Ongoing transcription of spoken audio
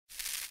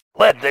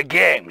Let the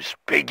games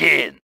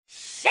begin.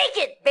 Shake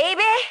it,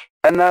 baby!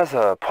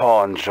 Another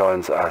pawn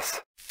joins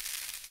us.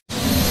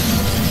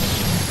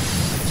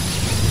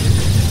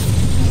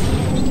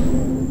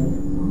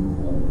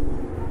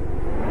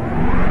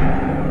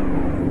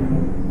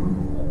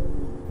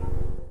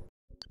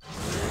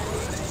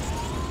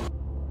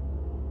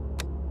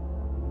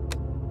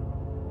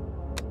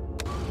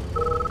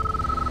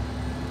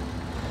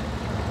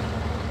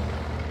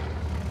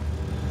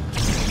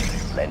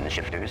 Lens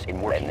shifters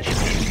in working.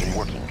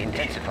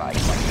 Intensified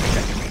flight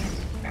trajectory.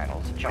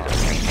 Panels charged.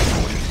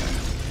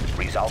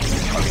 Resolving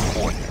target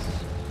coordinates.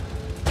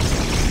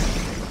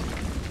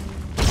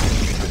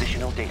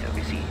 Positional data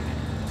received.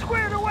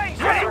 Squared away,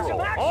 sir! Ready to Some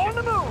roll. action. On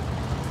the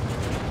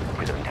move!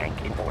 Prism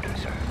tank in order,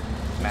 sir.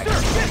 Sir, Magnet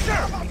yes,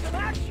 sir! Some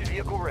action!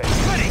 vehicle ready.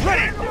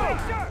 Ready! Away,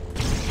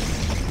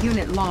 sir!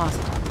 Unit lost.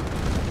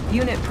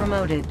 Unit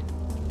promoted.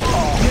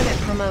 Unit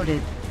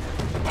promoted.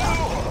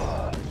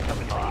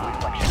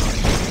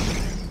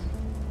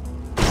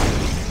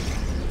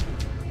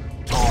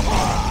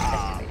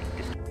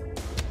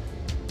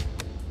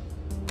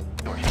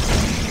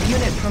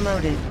 Unit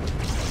promoted.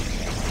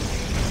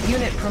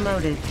 Unit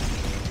promoted.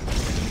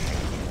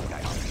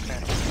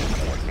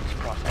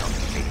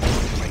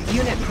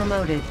 Unit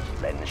promoted.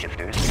 Lens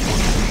shifters.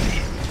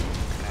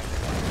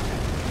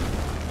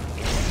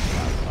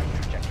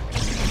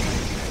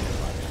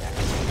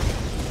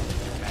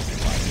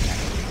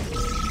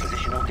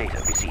 Positional data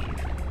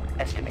received.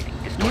 Estimating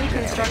New distortion.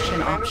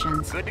 construction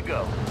options. Good to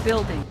go.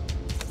 Building.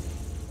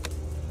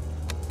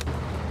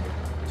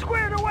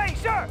 Squared away,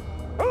 sir!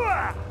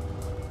 Hooah!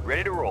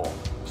 Ready to roll.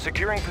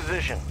 Securing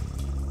position.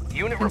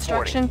 Unit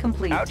Construction reporting.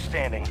 complete.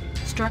 Outstanding.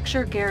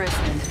 Structure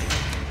garrisoned.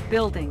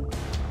 Building.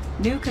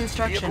 New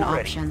construction Vehicle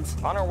ready. options.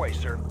 On our way,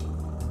 sir.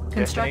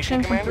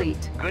 Construction Destination, Commander?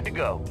 complete. Good to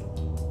go.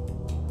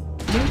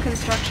 New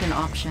construction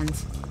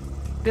options.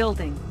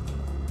 Building.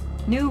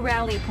 New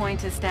rally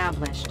point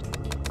established.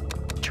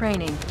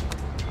 Training.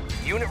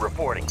 Unit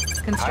reporting.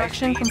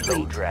 Construction High speed, complete.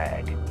 low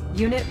drag.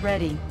 Unit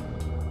ready.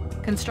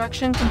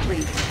 Construction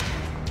complete.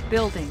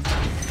 Building.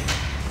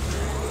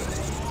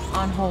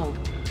 On hold.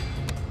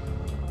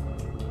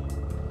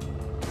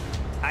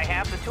 I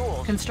have the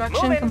tools.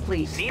 Construction Moving.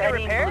 complete. Need a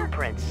repair?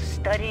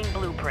 Studying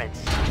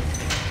blueprints.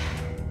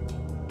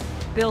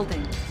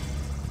 Building.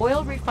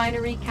 Oil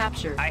refinery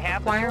captured. I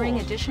have the Acquiring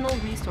tools. additional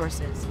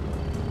resources.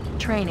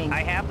 Training.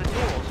 I have the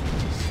tools.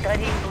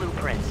 Studying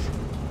blueprints.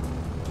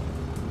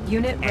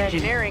 Unit ready.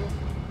 Engineering.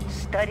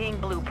 Studying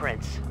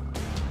blueprints.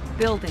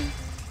 Building.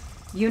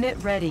 Unit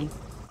ready.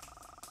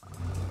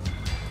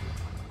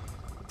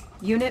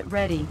 Unit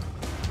ready.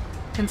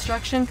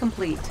 Construction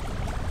complete.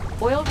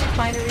 Oil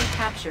refinery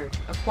captured.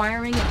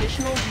 Acquiring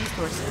additional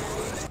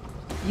resources.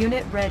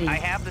 Unit ready. I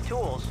have the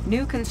tools.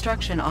 New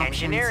construction options.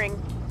 Engineering.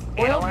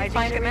 Oil Analyzing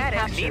refinery schematics.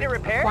 captured. Need a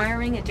repair?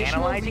 Acquiring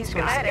additional Analyzing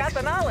resources. schematics. Got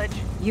the knowledge.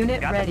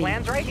 Unit Got ready. the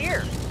plans right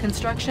here.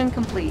 Construction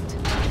complete.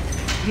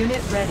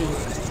 Unit ready.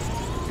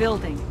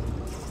 Building.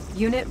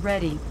 Unit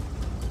ready.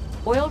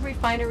 Oil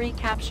refinery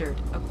captured.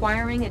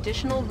 Acquiring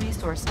additional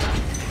resources.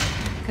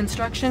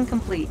 Construction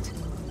complete.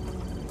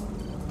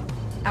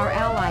 Our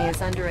ally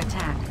is under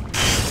attack.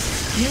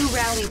 New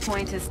rally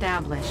point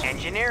established.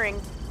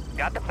 Engineering.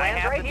 Got the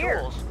plans right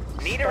here.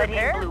 Need a Studying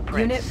repair? blueprints.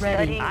 Unit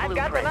ready. I've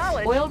got the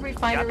knowledge. Oil Got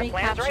refinery the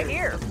plans captured. right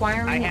here.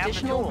 Acquiring I have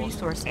additional the tools.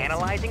 resources.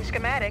 Analyzing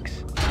schematics.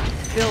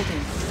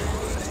 Building.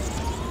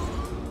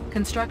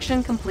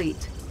 Construction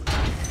complete.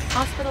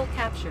 Hospital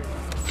captured.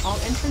 All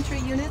infantry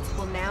units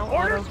will now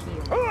Orders?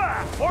 auto-heal.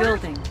 Hooah! Orders?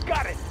 Building.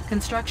 Got it!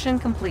 Construction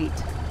complete.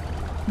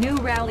 New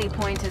rally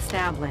point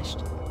established.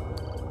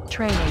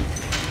 Training.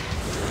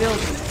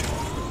 Building.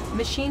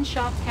 Machine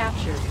shop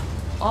captured.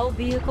 All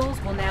vehicles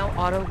will now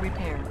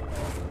auto-repair.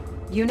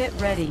 Unit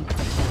ready.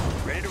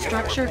 Ready to roll.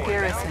 Structure Report.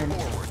 garrison. Down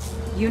forward.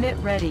 Unit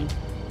ready.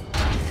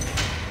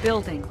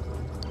 Building.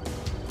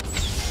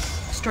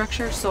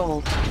 Structure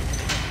sold.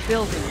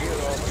 Building.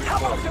 How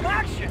about some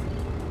action?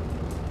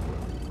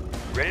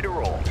 Ready to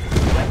roll.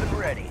 Weapon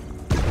ready.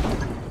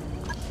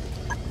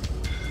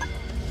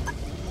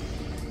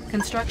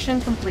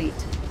 Construction complete.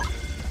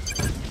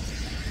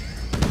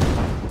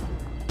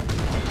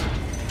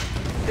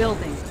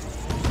 Building.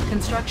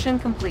 Construction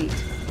complete.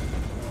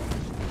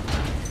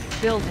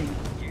 Building.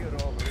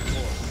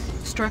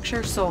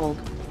 Structure sold.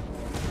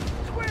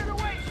 Squared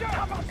away, sir!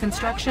 How about some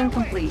Construction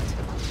action? complete.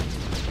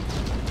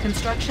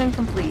 Construction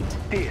complete.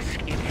 Disc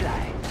in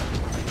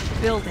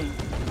flight. Building.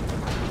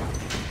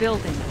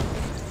 Building.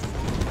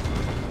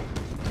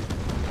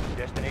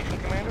 Destination,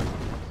 Commander?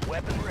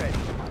 Weapon ready.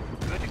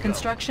 Good to go.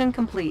 Construction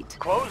complete.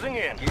 Closing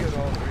in.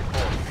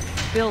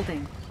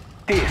 Building.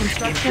 Disc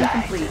Construction in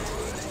flight.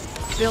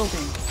 complete.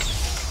 Building.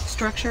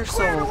 Structure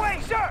Squared sold. away,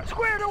 sir!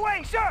 Squared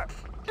away, sir!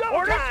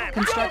 Double time!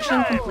 Construction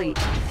Double time! complete.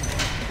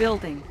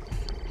 Building.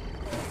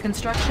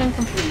 Construction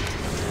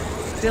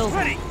complete. Building.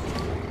 Ready!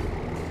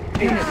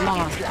 Unit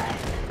lost.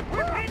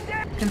 We're pinned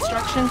down!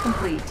 Construction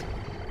complete.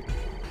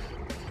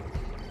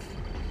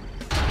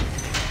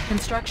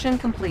 Construction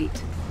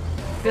complete.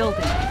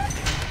 Building.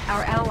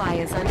 Our ally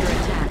is under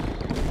attack.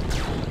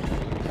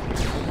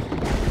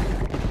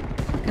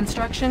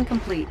 Construction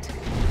complete.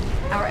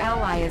 Our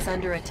ally is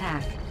under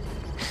attack.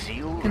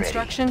 Seal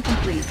Construction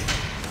complete.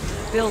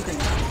 Building.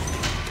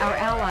 Our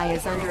ally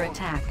is under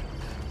attack.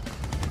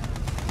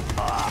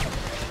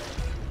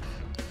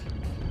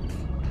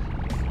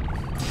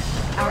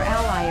 Our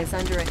ally is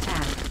under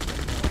attack.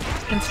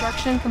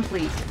 Construction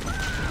complete.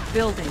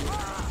 Building.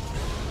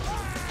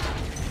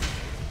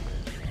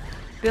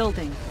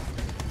 Building.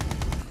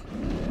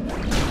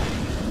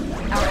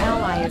 Our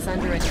ally is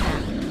under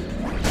attack.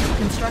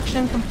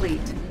 Construction complete.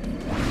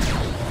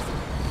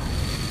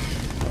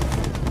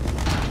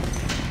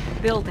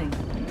 Building.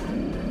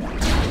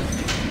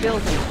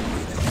 Building.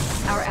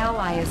 Our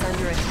ally is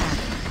under attack.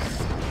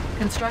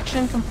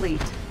 Construction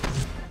complete.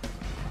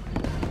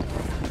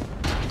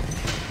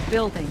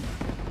 Building.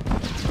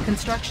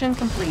 Construction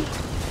complete.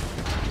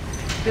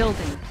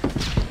 Building.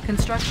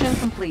 Construction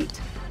complete.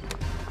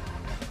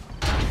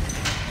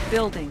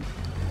 Building.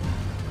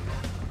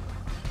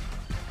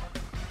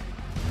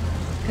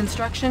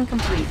 Construction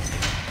complete.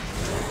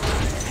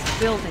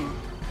 Building.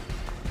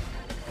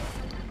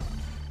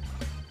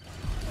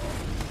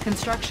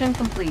 Construction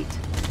complete.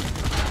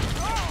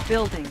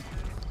 Building.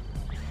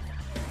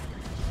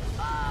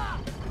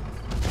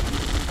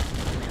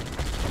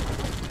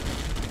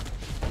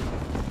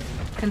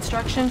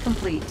 Construction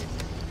complete.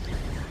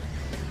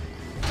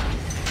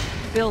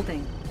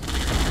 Building.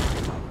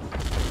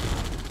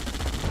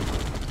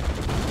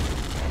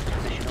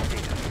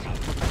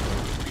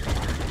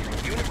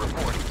 Unit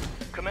reporting.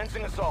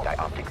 Commencing assault.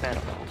 Dioptic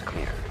manifolds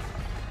clear.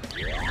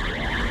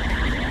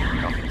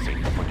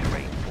 Compensate for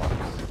terrain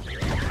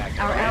flux.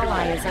 Our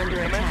ally is under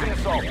Commencing attack.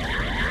 assault.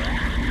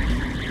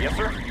 Yes,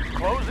 sir.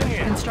 Closing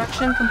in.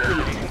 Construction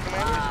complete.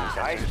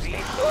 I see.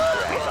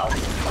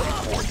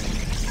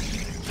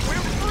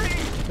 We're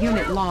free!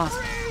 Unit lost.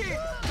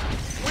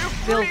 We're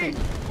free! Building.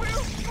 We're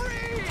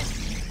free!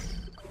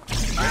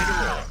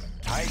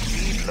 High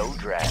speed, low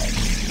drag.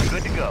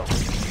 Good to go.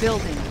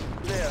 Building.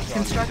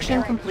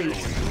 Construction complete.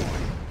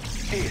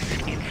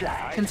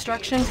 Inside.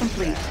 Construction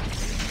complete.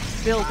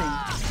 Building.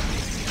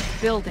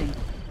 Building.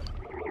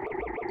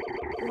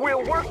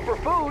 We'll work for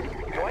food.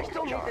 Do I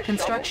still need this?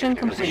 Construction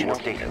complete.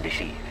 Positional data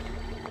received.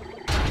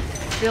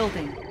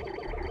 Building.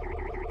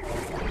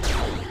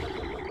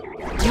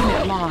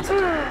 Unit lost.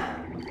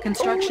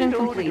 Construction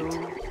complete.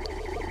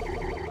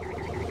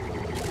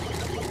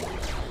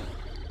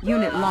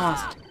 Unit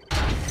lost.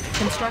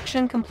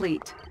 Construction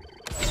complete.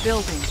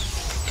 Building.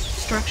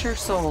 Structure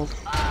sold.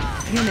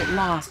 Unit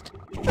lost.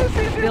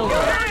 Building.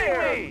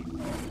 Hey!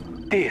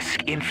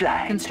 Disk in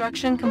flight.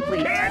 Construction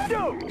complete. Can do!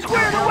 Our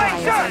Squared ally away,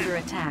 is sir! under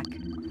attack.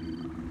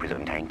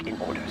 Prism tank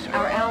in order, sir.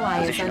 Our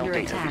ally is Positional under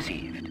data attack.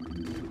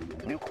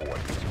 received. New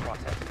coordinates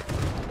processed.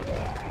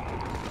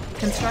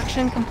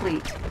 Construction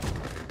complete.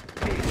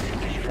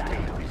 Disk in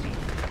flight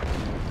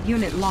received.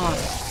 Unit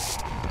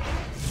lost.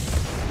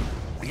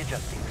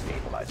 Readjusting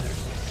stabilizers.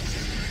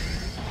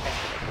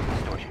 Estimating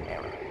distortion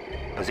error.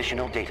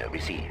 Positional data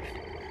received.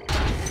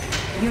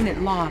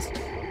 Unit lost.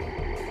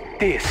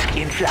 Disk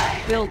in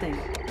flight. Building.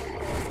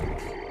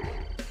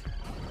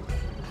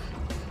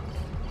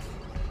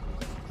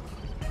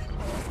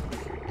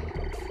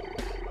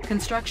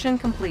 Construction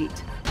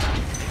complete.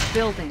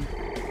 Building.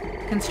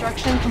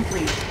 Construction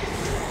complete.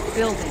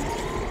 Building.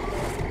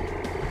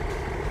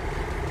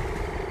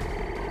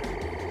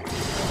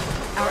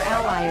 Our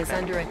ally is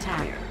under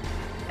attack.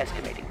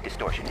 Estimating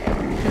distortion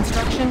error.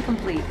 Construction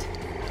complete.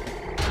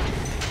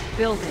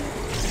 Building.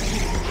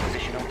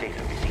 Positional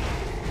data received.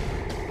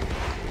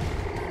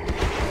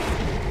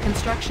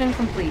 Construction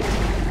complete.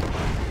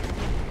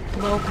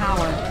 Low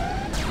power.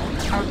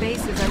 Our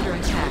base is under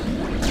attack.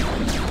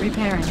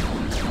 Repairing.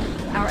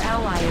 Our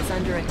ally is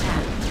under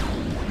attack.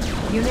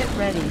 Unit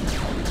ready.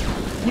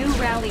 New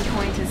rally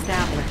point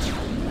established.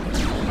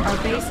 Our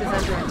base is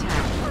under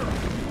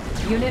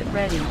attack. Unit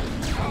ready.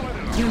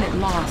 Unit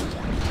lost.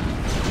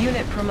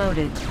 Unit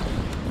promoted.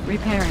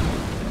 Repairing.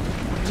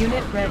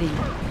 Unit ready.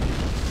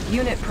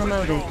 Unit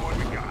promoted.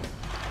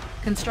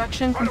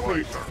 Construction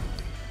complete.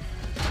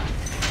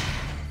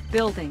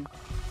 Building.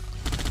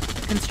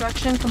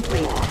 Construction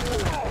complete.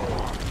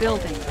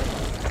 Building.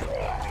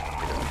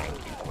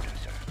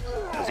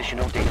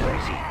 Positional data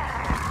received.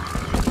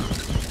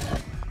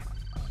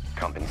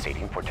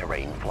 Compensating for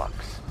terrain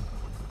flux.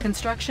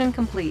 Construction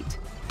complete.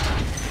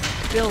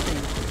 Building.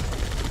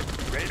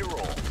 Ready to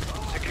roll.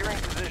 Securing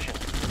position.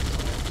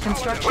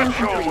 Construction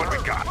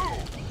complete. got.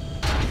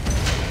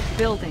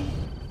 Building.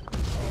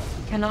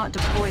 Cannot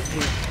deploy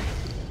here.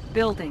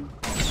 Building.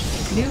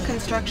 New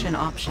construction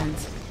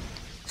options.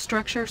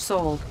 Structure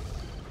sold.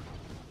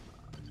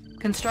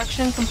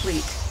 Construction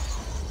complete.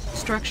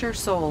 Structure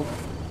sold.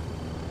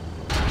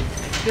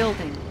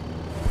 Building.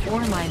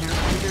 Ore miner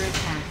under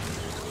attack.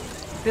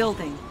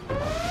 Building.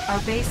 Our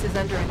base is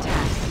under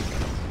attack.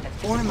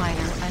 Ore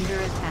miner under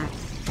attack.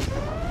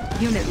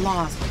 Unit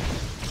lost.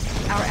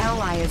 Our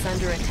ally is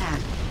under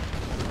attack.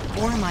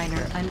 Ore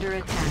miner under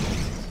attack.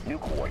 New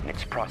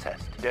coordinates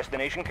processed.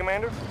 Destination,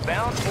 Commander?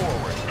 Bound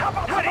forward. How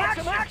about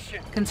some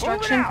action?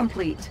 Construction Move it out.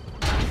 complete.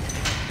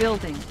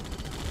 Building.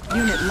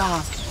 Unit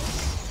lost.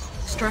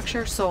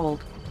 Structure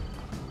sold.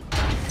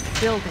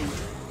 Building.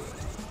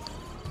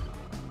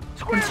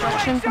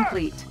 Construction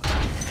complete.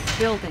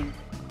 Building.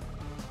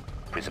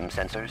 Prism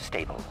sensors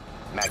stable.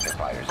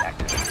 Magnifiers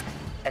active.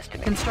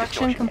 Estimate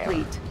Construction distortion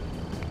complete. error.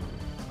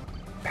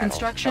 Panels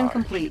Construction charged.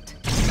 complete.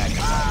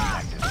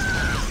 Magnifiers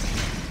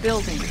active.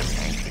 Building. Prism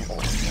tank in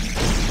order.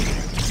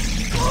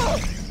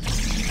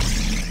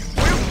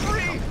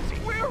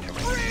 We're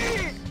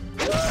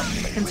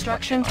free!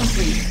 Construction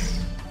complete.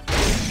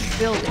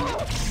 Building.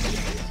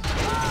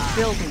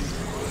 Building.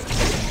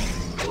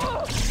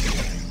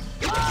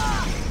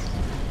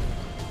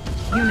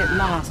 Unit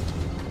lost.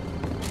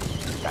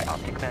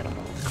 Dioptic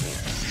manifolds clear.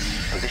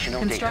 Positional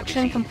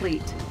Construction data received.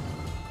 complete.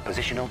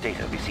 Positional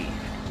data received.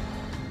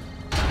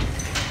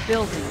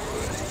 Building.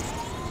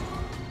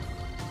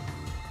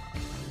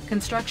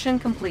 Construction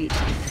complete.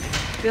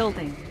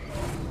 Building.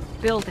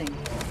 Building.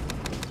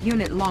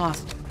 Unit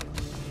lost.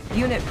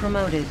 Unit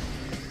promoted.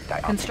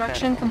 Dioptic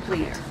Construction manifolds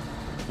complete. clear.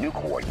 New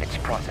coordinates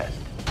processed.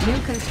 New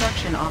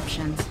construction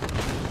options.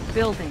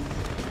 Building.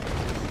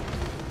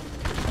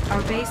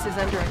 Our base is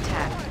under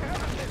attack.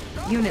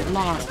 Unit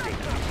lost.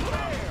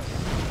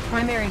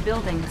 Primary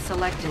building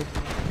selected.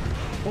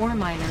 Ore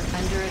miner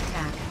under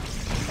attack.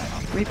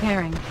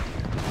 Repairing.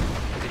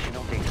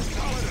 Positional data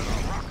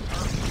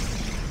received.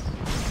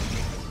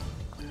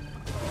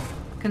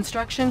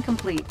 Construction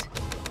complete.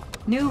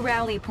 New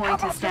rally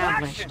point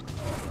established.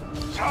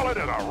 Solid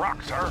as a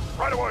rock, sir.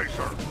 Right away,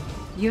 sir.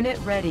 Unit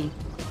ready.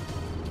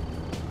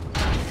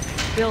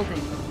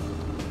 Building.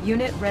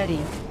 Unit ready.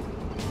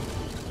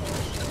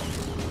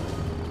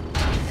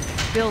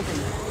 Building.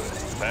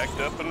 Packed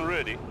up and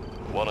ready.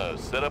 Wanna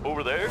set up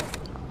over there?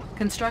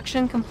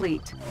 Construction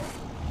complete.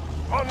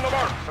 On the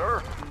mark,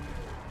 sir.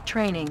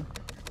 Training.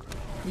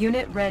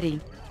 Unit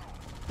ready.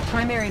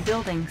 Primary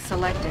building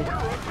selected.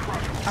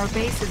 Our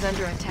base is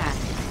under attack.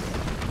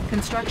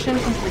 Construction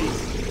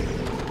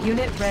complete.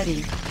 Unit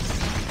ready.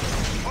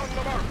 On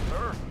the mark,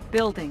 sir.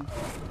 Building.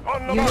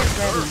 On the Unit mark,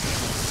 ready.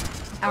 sir.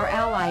 Our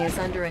ally is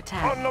under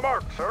attack. On the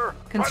mark, sir.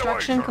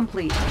 Construction right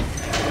away, complete.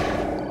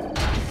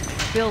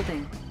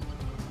 Building. sir.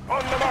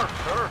 On the mark,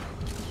 sir.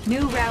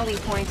 New rally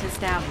point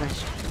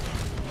established.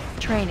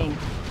 Training.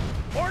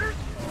 Orders?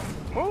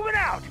 Moving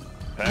out.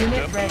 Packed Unit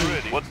up ready. and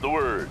ready. What's the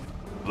word?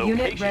 Unit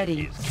Location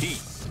ready. is key.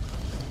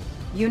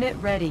 Unit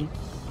ready.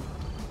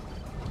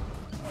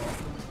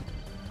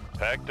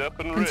 Packed up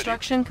and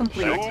Construction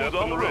complete. ready. Packed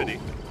up and ready.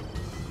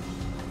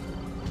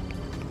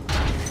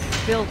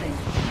 Building.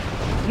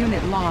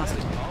 Unit lost.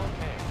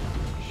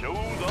 Shows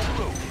on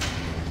the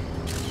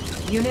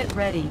road. Unit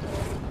ready.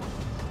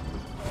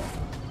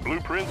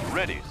 Blueprints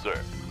ready, sir.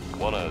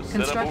 Wanna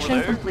set up Construction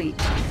over there?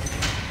 complete.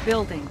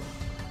 Building.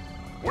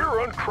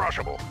 We're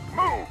uncrushable.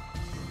 Move.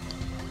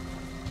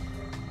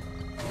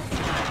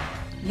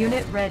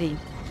 Unit ready.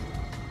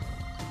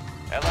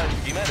 Allied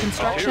schematics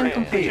Construction all here.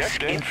 complete.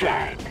 Checked and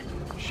cleared.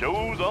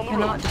 Shows on the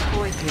Cannot road.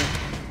 deploy here.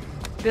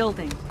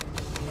 Building.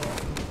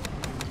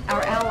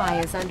 Our ally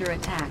is under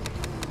attack.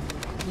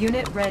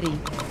 Unit ready.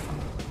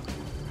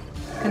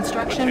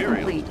 Construction Materials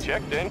complete.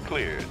 checked and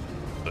cleared.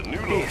 The new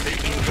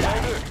location,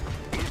 Commander.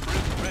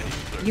 Blueprints ready,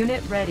 sir.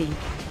 Unit ready.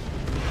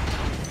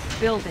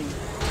 Building.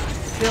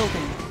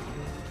 Building.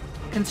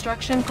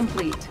 Construction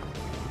complete.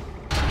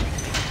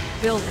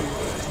 Building.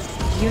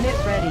 Unit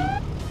ready.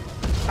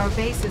 Our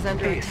base is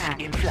under attack.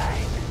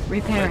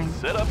 Repairing.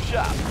 Let's set up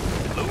shop.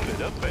 Load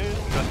it up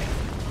and truck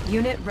it.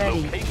 Unit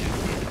ready. Location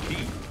is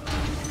key.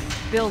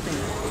 Building.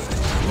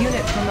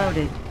 Unit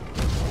promoted.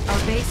 Our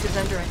base is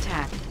under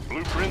attack.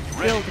 Blueprints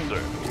ready, Building.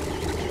 sir.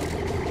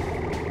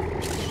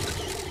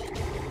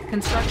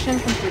 Construction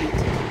complete.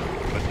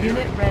 Materials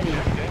Unit ready.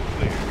 checked and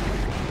cleared.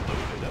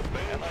 Loaded up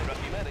and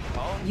schematics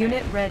on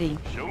Unit hand. ready.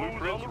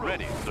 Blueprints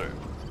ready, sir.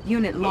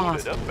 Unit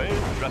lost. Loaded up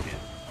and truck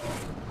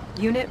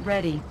it. Unit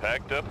ready.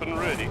 Packed up and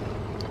ready.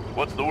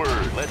 What's the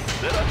word? Let's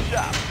set up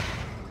shop.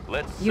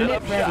 Let's set Unit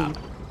up ready. shop.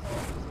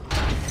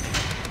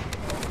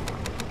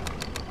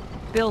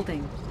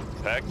 Building.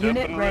 Packed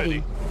Unit up and ready.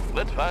 ready.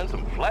 Let's find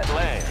some flat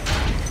land.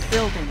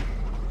 Building.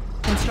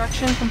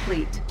 Construction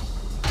complete.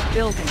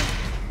 Building.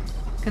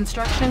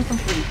 Construction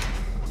complete.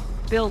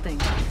 Building.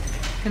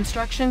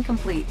 Construction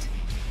complete.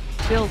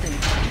 Building.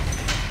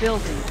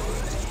 Building.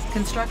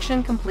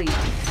 Construction complete.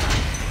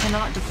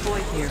 Cannot deploy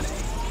here.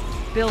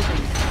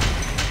 Building.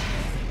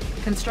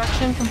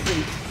 Construction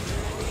complete.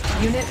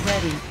 Unit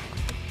ready.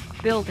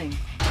 Building.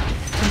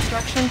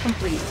 Construction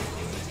complete.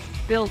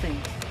 Building.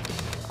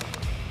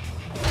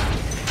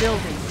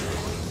 Building.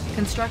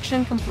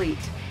 Construction complete.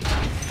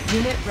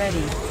 Unit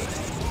ready.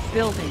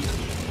 Building.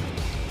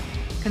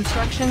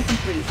 Construction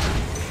complete.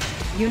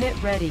 Unit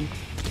ready.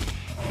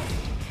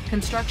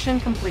 Construction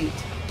complete.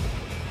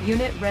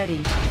 Unit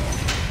ready.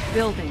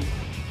 Building.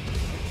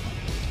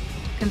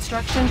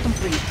 Construction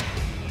complete.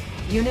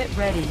 Unit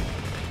ready.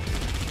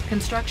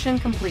 Construction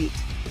complete.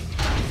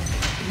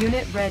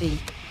 Unit ready.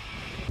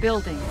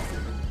 Building.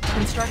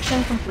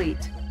 Construction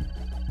complete.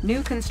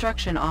 New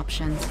construction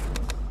options.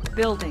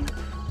 Building.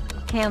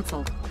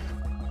 Cancelled.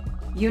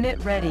 Unit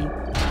ready.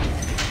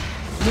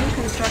 New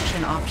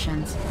construction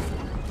options.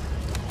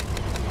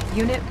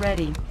 Unit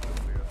ready.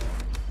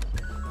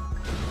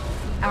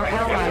 Our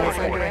ally is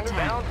under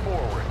attack. Bound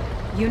forward.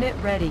 Unit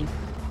ready.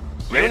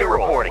 Ready to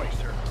roll. Reporting.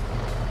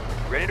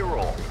 Ready to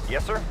roll.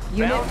 Yes, sir.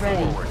 Unit Bound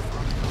ready. forward.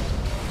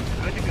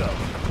 Good to go.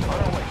 On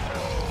our way,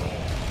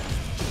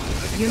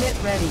 sir. Unit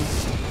ready.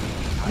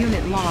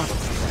 Unit lost.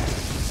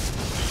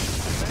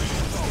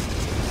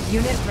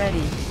 Unit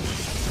ready.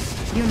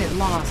 Unit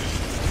lost.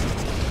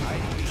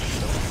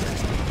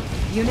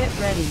 Unit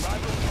ready.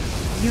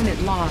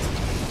 Unit lost.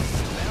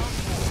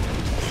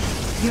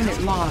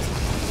 Unit lost.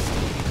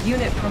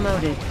 Unit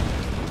promoted.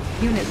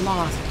 Unit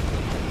lost.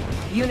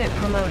 Unit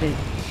promoted.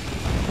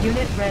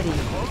 Unit ready.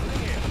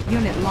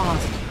 Unit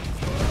lost.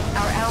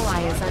 Our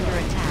ally is under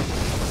attack.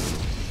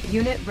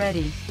 Unit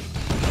ready.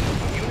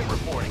 Unit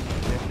reporting.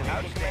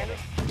 Outstanding.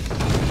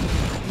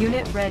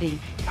 Unit ready.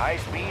 High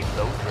speed,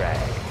 low drag.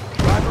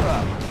 Driver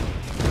up.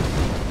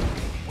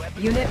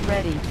 Unit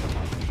ready.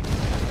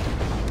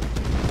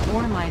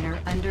 Ore miner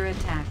under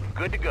attack.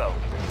 Good to go.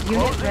 Unit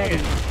Closing ready.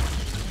 in.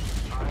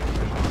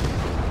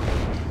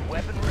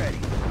 Weapon ready.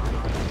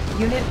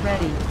 Unit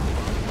ready.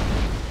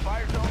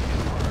 Fire zone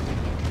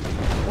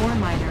confirmed. Ore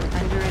miner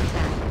under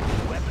attack.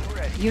 Weapon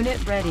ready. Unit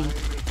ready.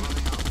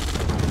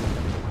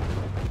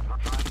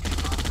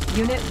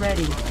 Unit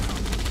ready.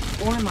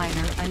 Ore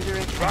miner under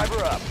attack.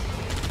 Driver up.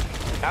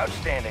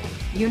 Outstanding.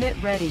 Unit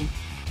ready.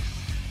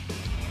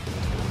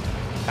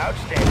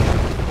 Outstanding.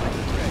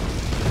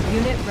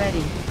 Unit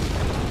ready.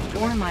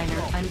 Ore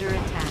miner under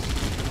attack.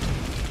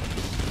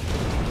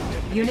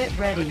 Unit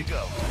ready. Good to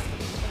go.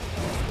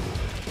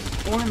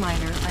 Ore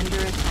miner under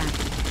attack.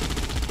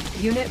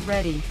 Unit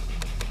ready.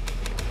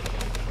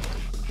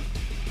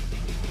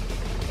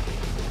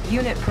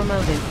 Unit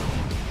promoted.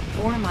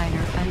 Ore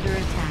miner under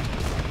attack.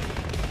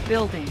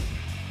 Building.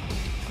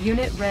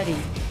 Unit ready.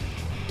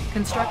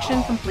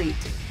 Construction complete.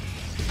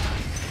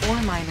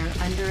 Ore miner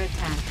under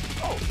attack.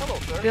 Oh, hello,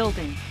 sir.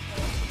 Building.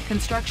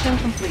 Construction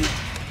complete.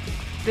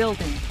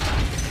 Building.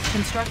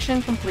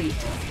 Construction complete.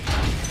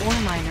 Ore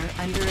miner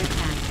under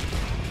attack.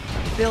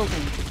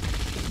 Building.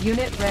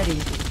 Unit ready.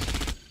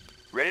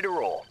 Ready to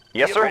roll.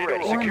 Yes, sir. Ready.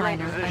 Ore Securing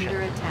miner position.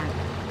 under attack.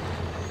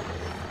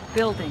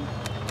 Building.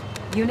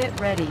 Unit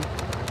ready.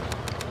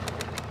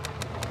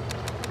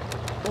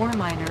 Ore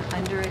miner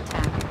under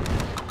attack.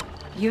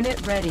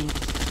 Unit ready.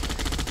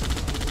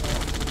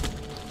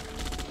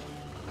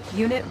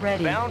 Unit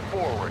ready. Bound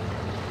forward.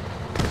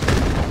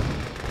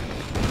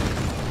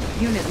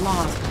 Unit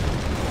lost.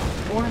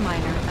 Ore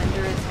miner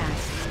under attack.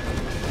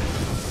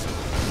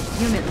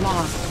 Unit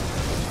lost.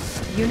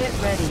 Unit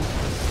ready.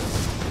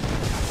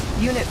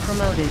 Unit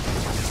promoted.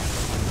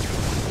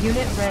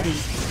 Unit ready.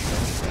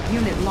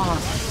 Unit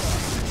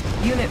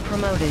lost. Unit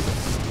promoted.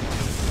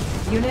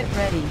 Unit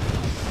ready.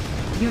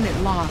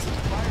 Unit lost.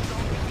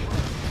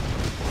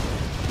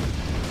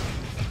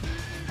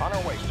 On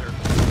our way, sir.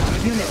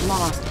 Unit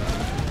lost.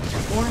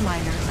 Ore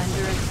miner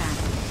under attack.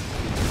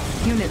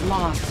 Unit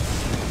lost.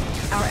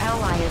 Our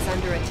ally is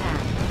under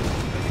attack.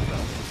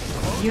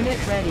 Unit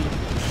ready.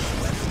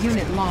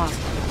 Unit lost.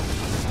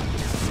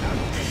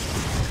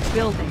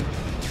 Building.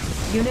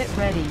 Unit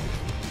ready.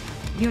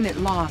 Unit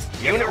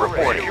lost. Unit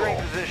reporting. Securing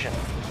position.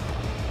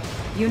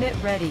 Unit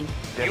ready.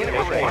 Unit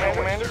reporting,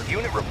 Commander.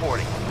 Unit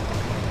reporting.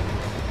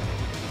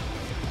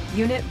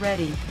 Unit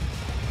ready.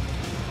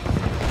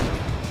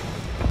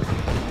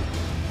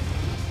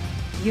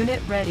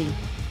 Unit ready.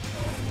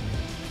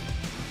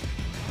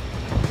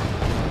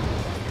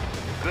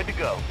 Good to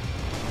go.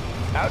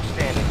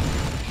 Outstanding.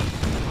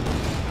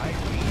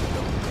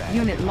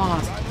 Unit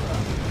lost.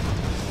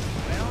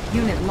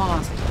 Unit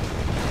lost.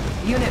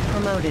 Unit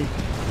promoted.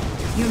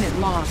 Unit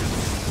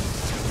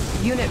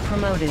lost. Unit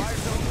promoted.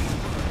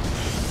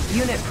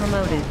 Unit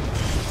promoted.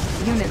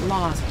 Unit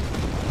lost.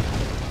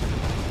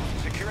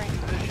 Securing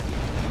position.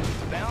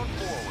 Bound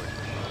forward.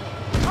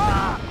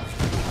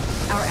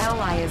 Our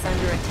ally is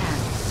under attack.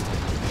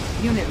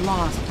 Unit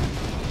lost.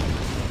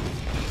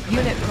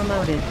 Unit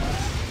promoted.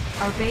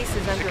 Our base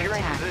is under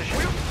Securing attack.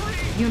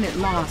 position. Unit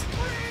lost.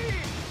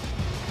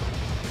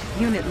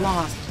 Unit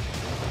lost.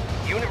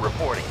 Unit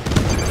reporting.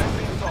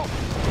 Commencing assault.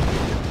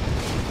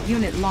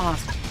 Unit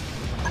lost.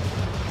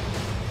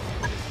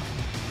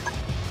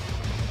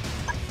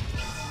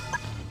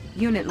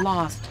 Unit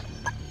lost.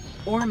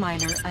 Ore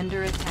miner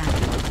under attack.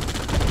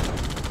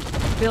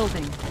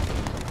 Building.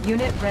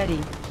 Unit ready.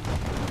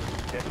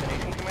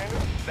 Destination, Commander.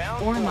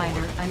 Bound Ore forward.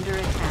 miner under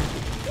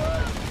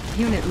attack.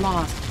 Unit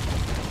lost.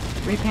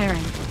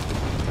 Repairing.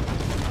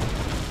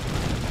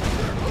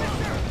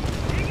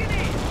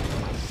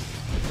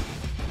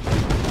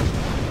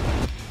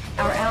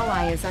 Our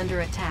ally is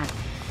under attack.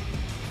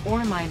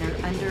 Ore miner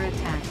under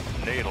attack.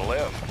 Need a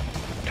lift.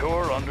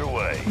 Tour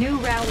underway. New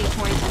rally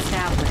point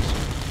established.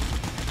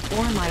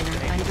 Ore miner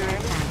under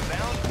attack.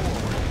 Bound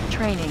forward.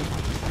 Training.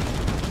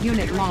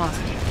 Unit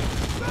lost.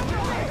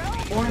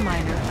 Ore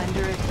miner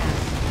under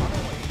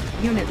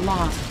attack. Unit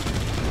lost.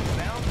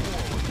 Bound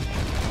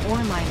forward.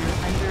 Ore miner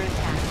under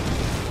attack.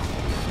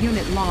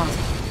 Unit lost.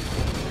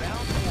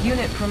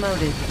 Unit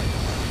promoted.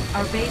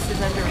 Our base is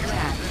under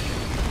attack.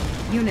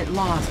 Unit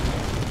lost.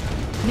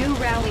 New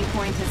rally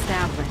point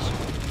established.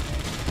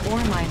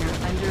 Ore miner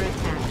under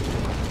attack.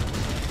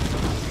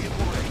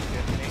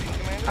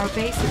 Our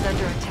base is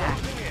under attack.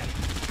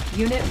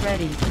 Unit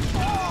ready.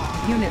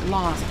 Unit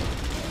lost.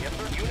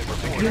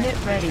 Unit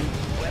ready.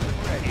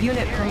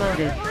 Unit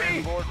promoted.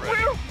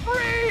 We're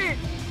free!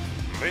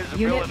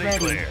 Unit Visibility ready.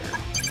 clear.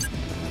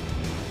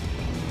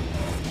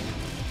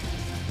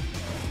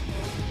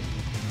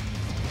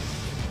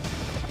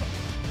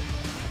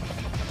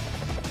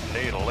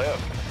 Need a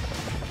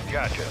lift.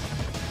 Gotcha.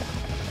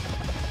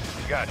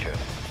 Gotcha.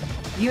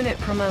 Unit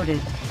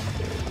promoted.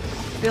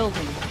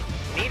 Building.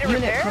 Need a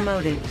Unit repair?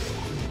 promoted.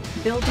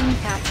 Building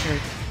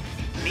captured.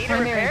 Need a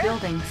Primary repair?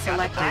 building I've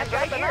selected.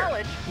 got the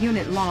knowledge.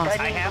 Unit lost.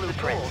 I have the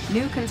tools.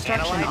 New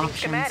construction Analyzing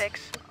options.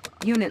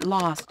 schematics. Unit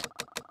lost.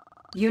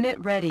 Unit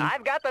ready.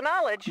 I've got the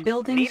knowledge.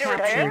 Building Need a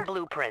repair? captured.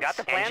 Blueprints. Got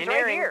the plans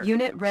right here.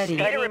 Unit ready.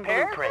 Need a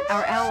repair?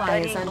 Our ally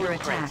is Studying under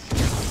blueprints.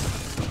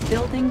 attack.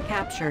 Building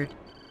captured.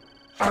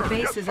 Our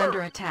base is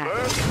under attack.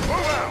 Let's move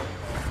out!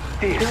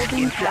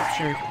 Building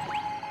captured.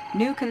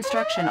 New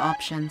construction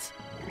options.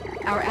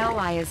 Our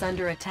ally is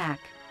under attack.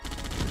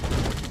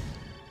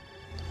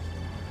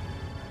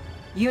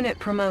 Unit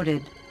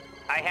promoted.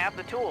 I have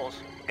the tools.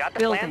 Got the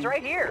Building. plans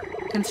right here.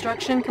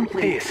 Construction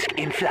complete.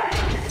 in flight.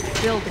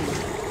 Building.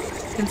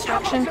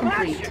 Construction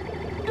complete.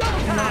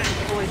 Cannot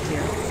deploy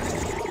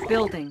here.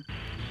 Building.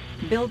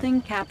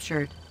 Building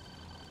captured.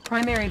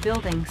 Primary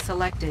building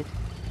selected.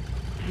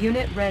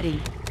 Unit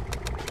ready.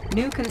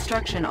 New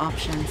construction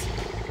options.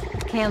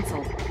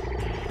 Cancelled.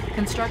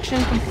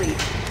 Construction complete.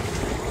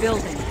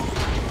 Building.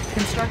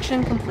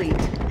 Construction complete.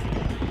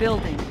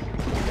 Building.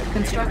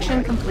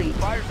 Construction complete.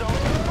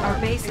 Our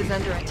base is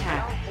under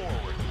attack.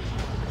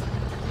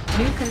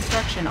 New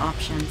construction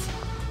options.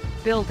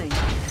 Building.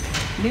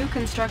 New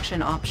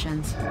construction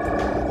options.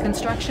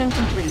 Construction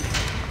complete.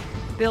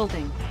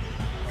 Building.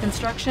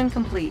 Construction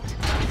complete.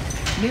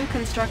 New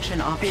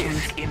construction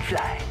options. in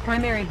flight.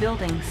 Primary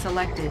building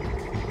selected.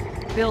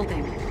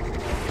 Building.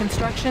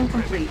 Construction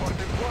complete.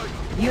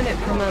 Unit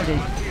promoted.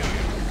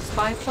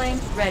 Spy plane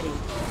ready.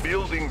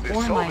 Building the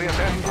Ore miner Soviet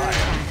under Empire.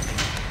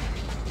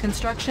 attack.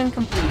 Construction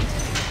complete.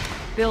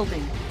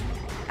 Building.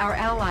 Our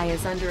ally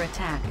is under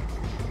attack.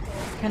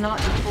 Cannot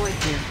deploy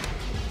here.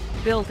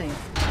 Building.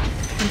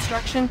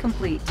 Construction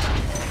complete.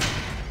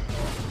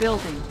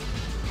 Building.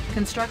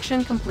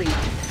 Construction complete.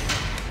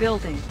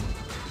 Building.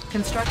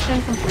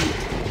 Construction complete.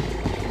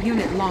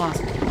 Unit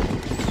lost.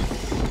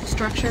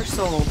 Structure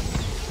sold.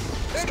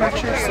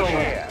 Structure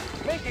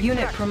sold.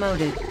 Unit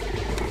promoted.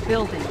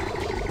 Building.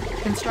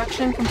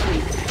 Construction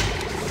complete.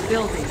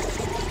 Building.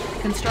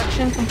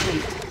 Construction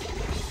complete.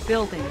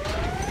 Building.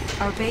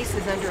 Our base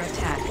is under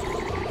attack.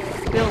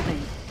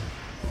 Building.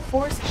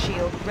 Force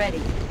shield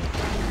ready.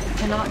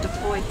 Cannot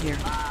deploy here.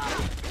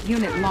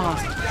 Unit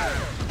lost.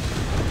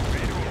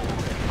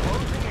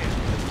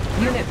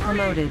 Unit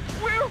promoted.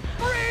 We're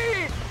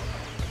free!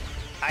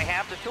 I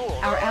have the tools.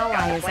 Our ally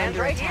Got the is plans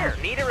under right attack.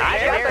 here. Need a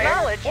repair? I got the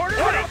knowledge. Order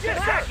Put in it to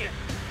action. action.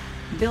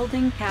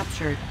 Building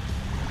captured.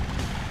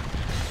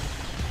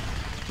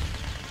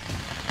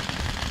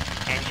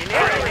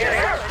 Engineering.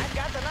 I've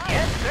got the knowledge.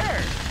 Yes, sir.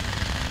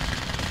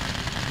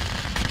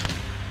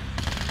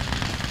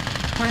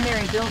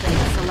 Primary building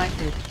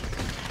selected.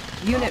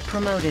 Unit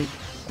promoted.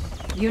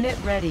 Unit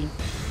ready.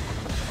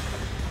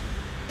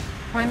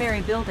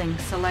 Primary building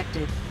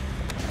selected.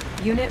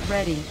 Unit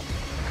ready.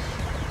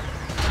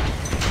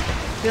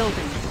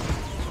 Building.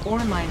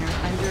 Ore miner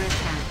under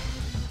attack.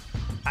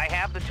 I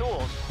have the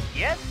tools.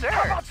 Yes, sir.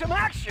 How about some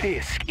action?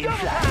 in Double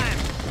flight.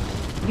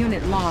 time.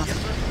 Unit lost.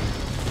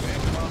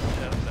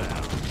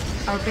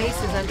 Our base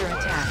is under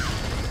attack.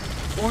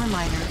 Ore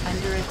miner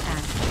under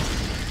attack.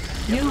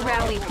 New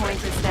rally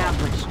point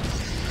established.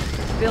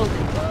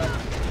 Building.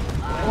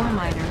 Ore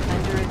miner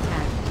under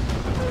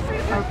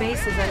attack. Our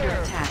base is under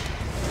attack.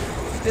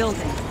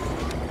 Building.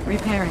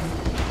 Repairing.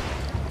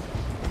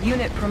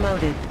 Unit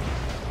promoted.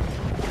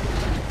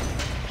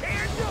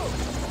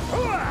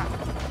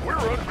 We're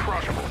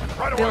uncrushable.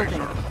 Right away,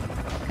 Building.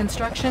 sir.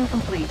 Construction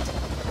complete.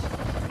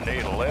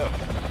 Need a lift.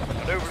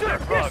 Maneuver Sir,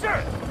 that yes, bug.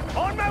 sir.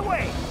 On my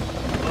way.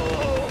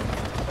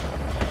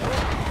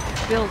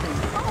 Building.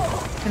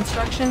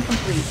 Construction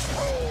complete.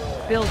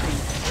 Building.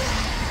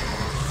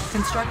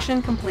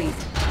 Construction complete.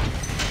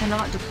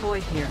 Cannot deploy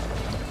here.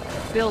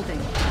 Building.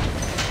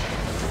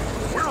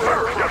 We're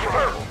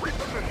uncrushable.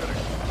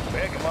 Repositioning.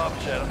 Pick them up,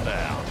 set them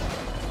down.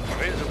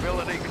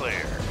 Visibility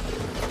clear.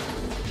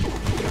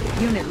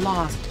 Unit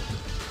lost.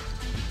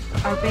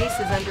 Our base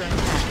is under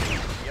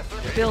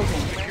attack.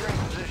 Building.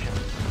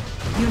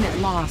 Unit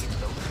lost.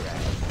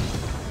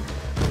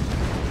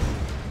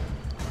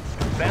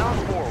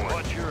 Bound forward.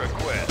 What's your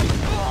request?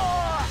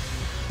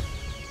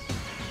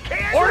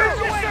 Order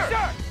away,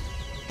 sir.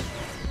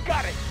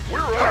 Got it. We're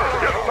under.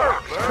 Yes,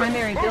 sir.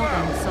 Primary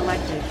building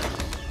selected.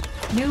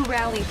 New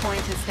rally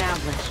point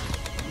established.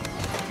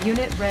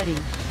 Unit ready.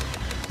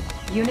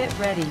 Unit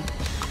ready.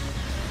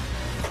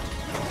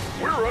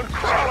 We're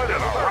uncrushable in a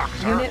rock,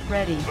 sir. Unit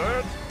ready. Let's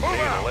move Need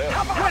a out. lift.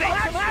 How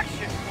about some action?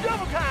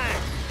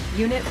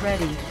 Unit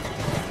ready.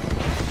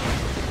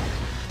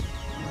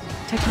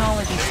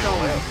 Technology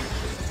stolen.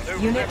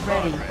 Unit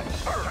ready.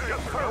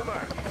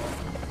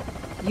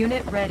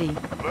 Unit ready.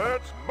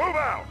 Let's move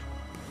out.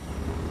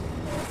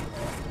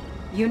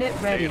 Unit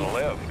ready. Stay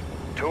left.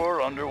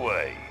 Tour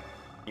underway.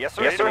 Yes,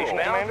 sir. Yes, sir. Down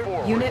Commander.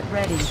 forward. Unit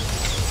ready.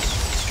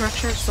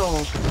 Structure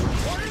sold.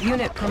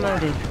 Unit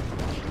promoted.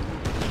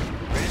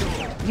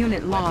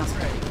 Unit lost.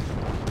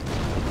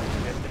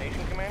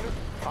 Destination, Commander?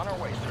 On our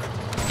way,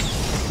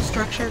 sir.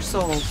 Structure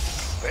sold.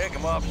 Pick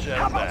 'em up, shut 'em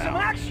How about some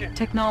down. action?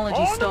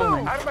 Technology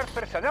stolen. Armored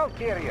personnel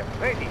carrier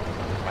ready. Pick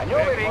 'em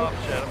Maneuvering. up,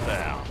 shut 'em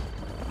down.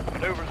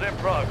 Maneuvers in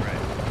progress.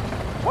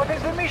 What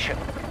is the mission?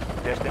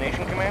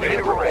 Destination, Commander? Ready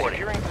to report.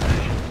 Securing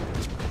position.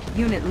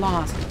 Unit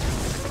lost.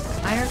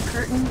 Iron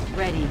Curtain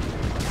ready.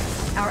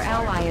 Our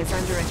ally is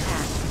under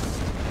attack.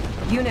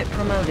 Unit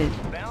promoted.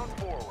 Bound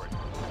forward.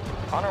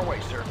 On our way,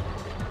 sir.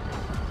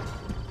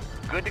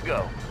 Good to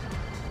go.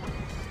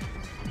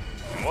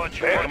 Watch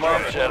your pick 'em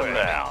up, shut 'em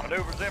down.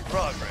 Maneuvers in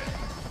progress.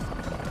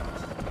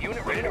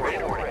 Unit ready to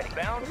report.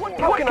 Bound forward.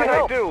 What can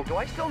I do? Do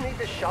I still need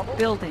this shovel?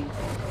 Building.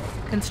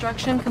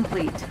 Construction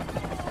complete.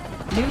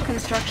 New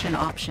construction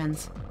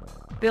options.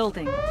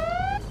 Building.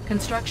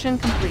 Construction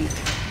complete.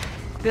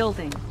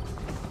 Building.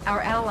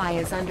 Our ally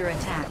is under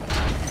attack.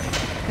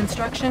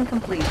 Construction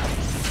complete.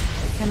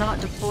 Cannot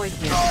deploy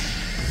here.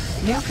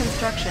 New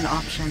construction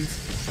options.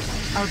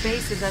 Our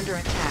base is under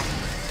attack.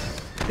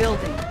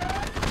 Building.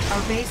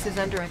 Our base is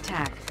under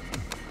attack.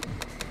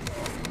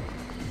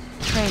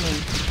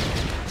 Training.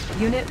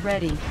 Unit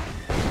ready.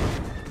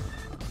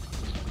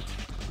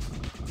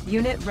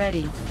 Unit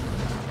ready.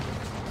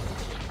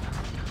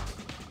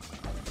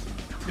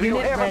 Do you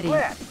Unit have ready. a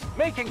plan?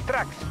 Making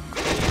tracks.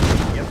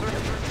 Yes,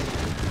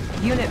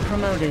 sir. Unit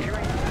promoted.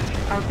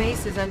 Our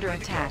base is under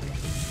attack.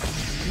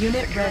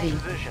 Unit ready.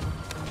 Position.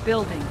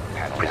 Building.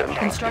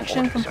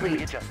 Construction complete.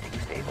 Readjusting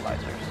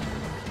stabilizers.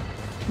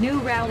 New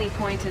rally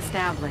point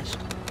established.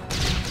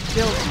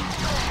 Building.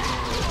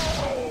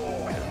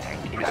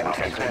 Using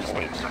sensor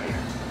states.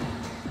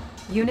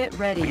 Unit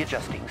ready.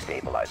 Readjusting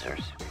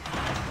stabilizers.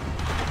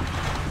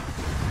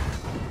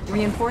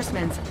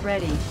 Reinforcements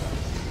ready.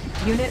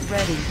 Unit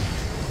ready.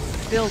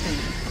 Building.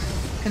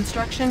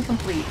 Construction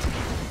complete.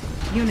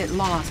 Unit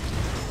lost.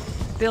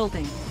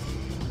 Building.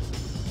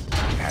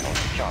 Panels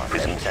charged.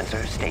 Prism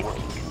sensor stable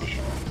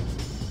condition.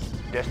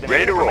 Destination,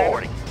 Ready to roll.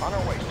 Commander. On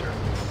our way,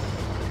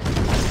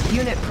 sir.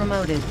 Unit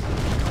promoted.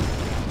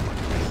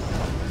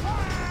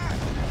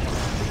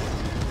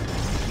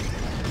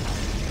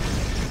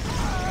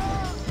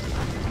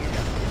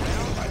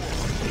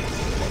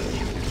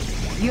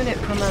 Unit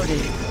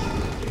promoted.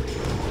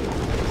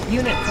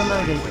 Unit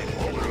promoted.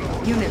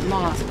 Unit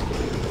lost.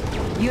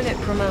 Unit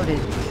promoted.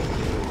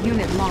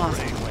 Unit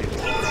lost.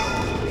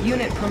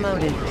 Unit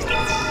promoted.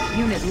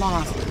 Unit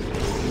lost.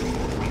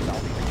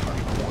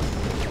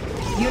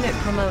 Unit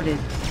promoted.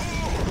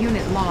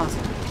 Unit lost.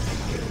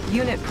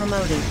 Unit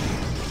promoted.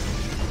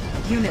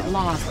 Unit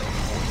lost.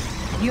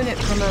 Unit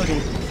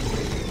promoted.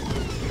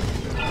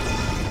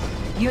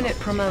 Unit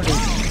promoted.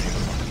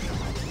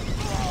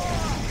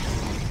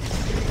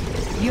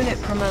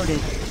 Unit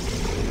promoted.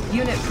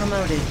 Unit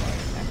promoted.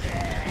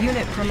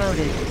 Unit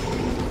promoted.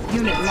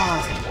 Unit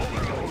lost.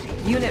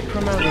 Unit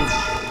promoted.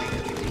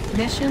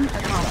 Mission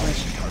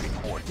accomplished.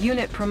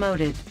 Unit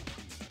promoted.